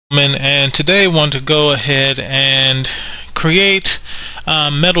And today I want to go ahead and create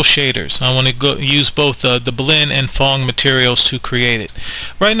metal shaders. I want to use both the Blinn and Phong materials to create it.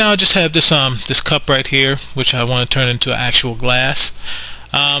 Right now I just have this this cup right here, which I want to turn into actual glass,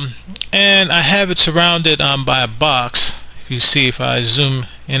 and I have it surrounded by a box. If you see, if I zoom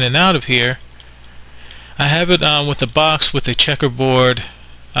in and out of here, I have it with a box with a checkerboard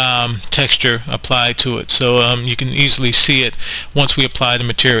texture applied to it, so you can easily see it once we apply the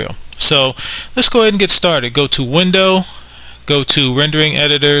material. So let's go ahead and get started. Go to Window, go to Rendering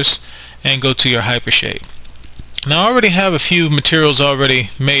Editors, and go to your Hypershade. Now I already have a few materials already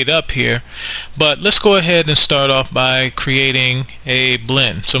made up here, but let's go ahead and start off by creating a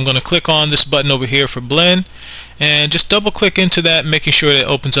blend. So I'm going to click on this button over here for blend, and just double click into that, making sure that it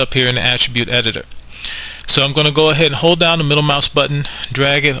opens up here in the attribute editor. So I'm going to go ahead and hold down the middle mouse button,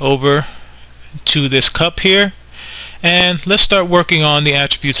 drag it over to this cup here, and let's start working on the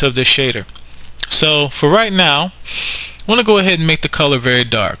attributes of this shader. So for right now, I want to go ahead and make the color very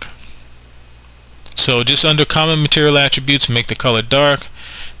dark. So just under common material attributes, make the color dark.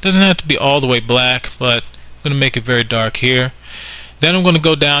 Doesn't have to be all the way black, but I'm going to make it very dark here. Then I'm going to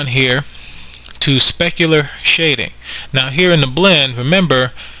go down here to specular shading. Now here in the blend,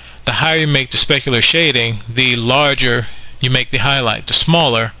 remember, the higher you make the specular shading, the larger you make the highlight. The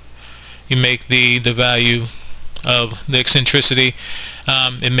smaller you make the value of the eccentricity,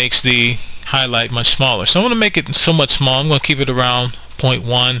 it makes the highlight much smaller. So I'm going to make it somewhat small. I'm going to keep it around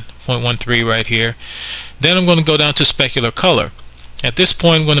 0.1, 0.13 right here. Then I'm going to go down to specular color. At this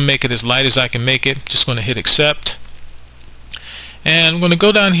point I'm going to make it as light as I can make it. Just going to hit accept. And I'm going to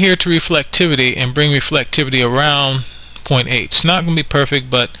go down here to reflectivity and bring reflectivity around 0.8. It's not going to be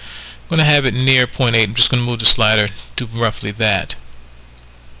perfect, but I'm going to have it near 0.8. I'm just going to move the slider to roughly that.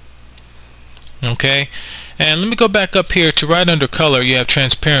 Okay, and let me go back up here to right under color. You have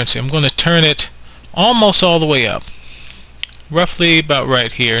transparency. I'm going to turn it almost all the way up, roughly about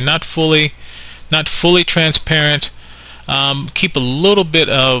right here. Not fully transparent. Keep a little bit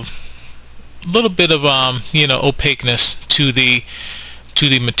of opaqueness to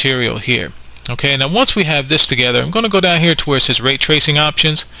the material here. Okay, now once we have this together, I'm going to go down here to where it says Ray Tracing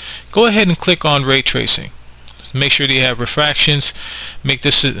Options. Go ahead and click on Ray Tracing. Make sure that you have refractions. Make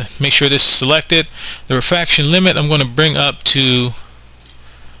sure this is selected. The refraction limit I'm going to bring up to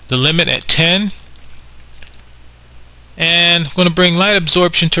the limit at 10. And I'm going to bring light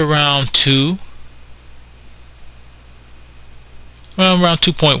absorption to around 2. Well, around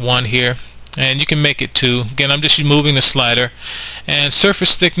 2.1 here. And you can make it 2. Again, I'm just moving the slider. And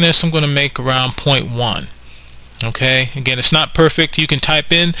surface thickness I'm going to make around 0.1. Okay, again, it's not perfect. You can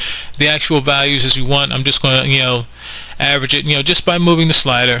type in the actual values as you want. I'm just going to average it just by moving the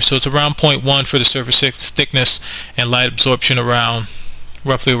slider. So it's around 0.1 for the surface thickness, and light absorption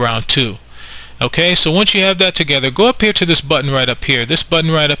roughly around 2. Okay, so once you have that together, go up here to this button right up here. This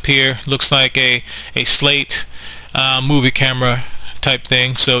button right up here looks like a slate movie camera type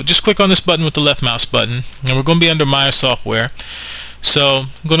thing. So just click on this button with the left mouse button, and we're going to be under Maya Software. So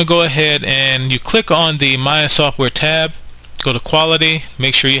I'm going to go ahead and you click on the Maya Software tab, go to Quality,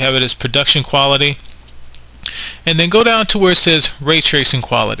 make sure you have it as Production Quality, and then go down to where it says Ray Tracing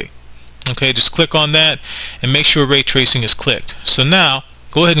Quality. Okay, just click on that and make sure Ray Tracing is clicked. So now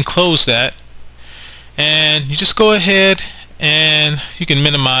go ahead and close that, and you just go ahead and you can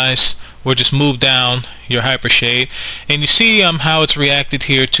minimize or just move down your Hypershade, and you see how it's reacted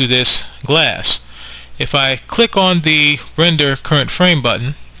here to this glass. If I click on the Render Current Frame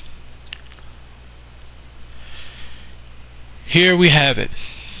button, here we have it.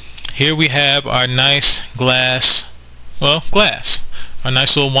 Here we have our nice glass, our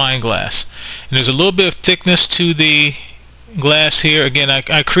nice little wine glass. And there's a little bit of thickness to the glass here. Again,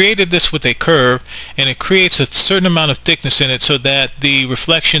 I created this with a curve, and it creates a certain amount of thickness in it so that the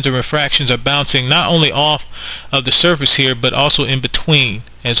reflections and refractions are bouncing not only off of the surface here, but also in between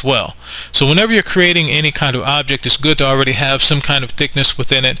as well. So whenever you're creating any kind of object, it's good to already have some kind of thickness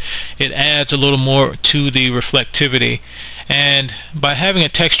within it. It adds a little more to the reflectivity, and by having a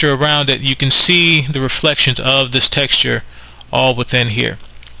texture around it, you can see the reflections of this texture all within here.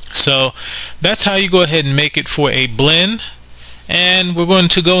 So that's how you go ahead and make it for a blend. And we're going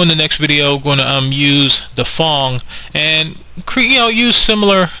to go in the next video, we're going to use the Phong and use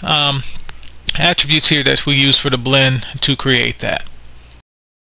similar attributes here that we use for the blend to create that.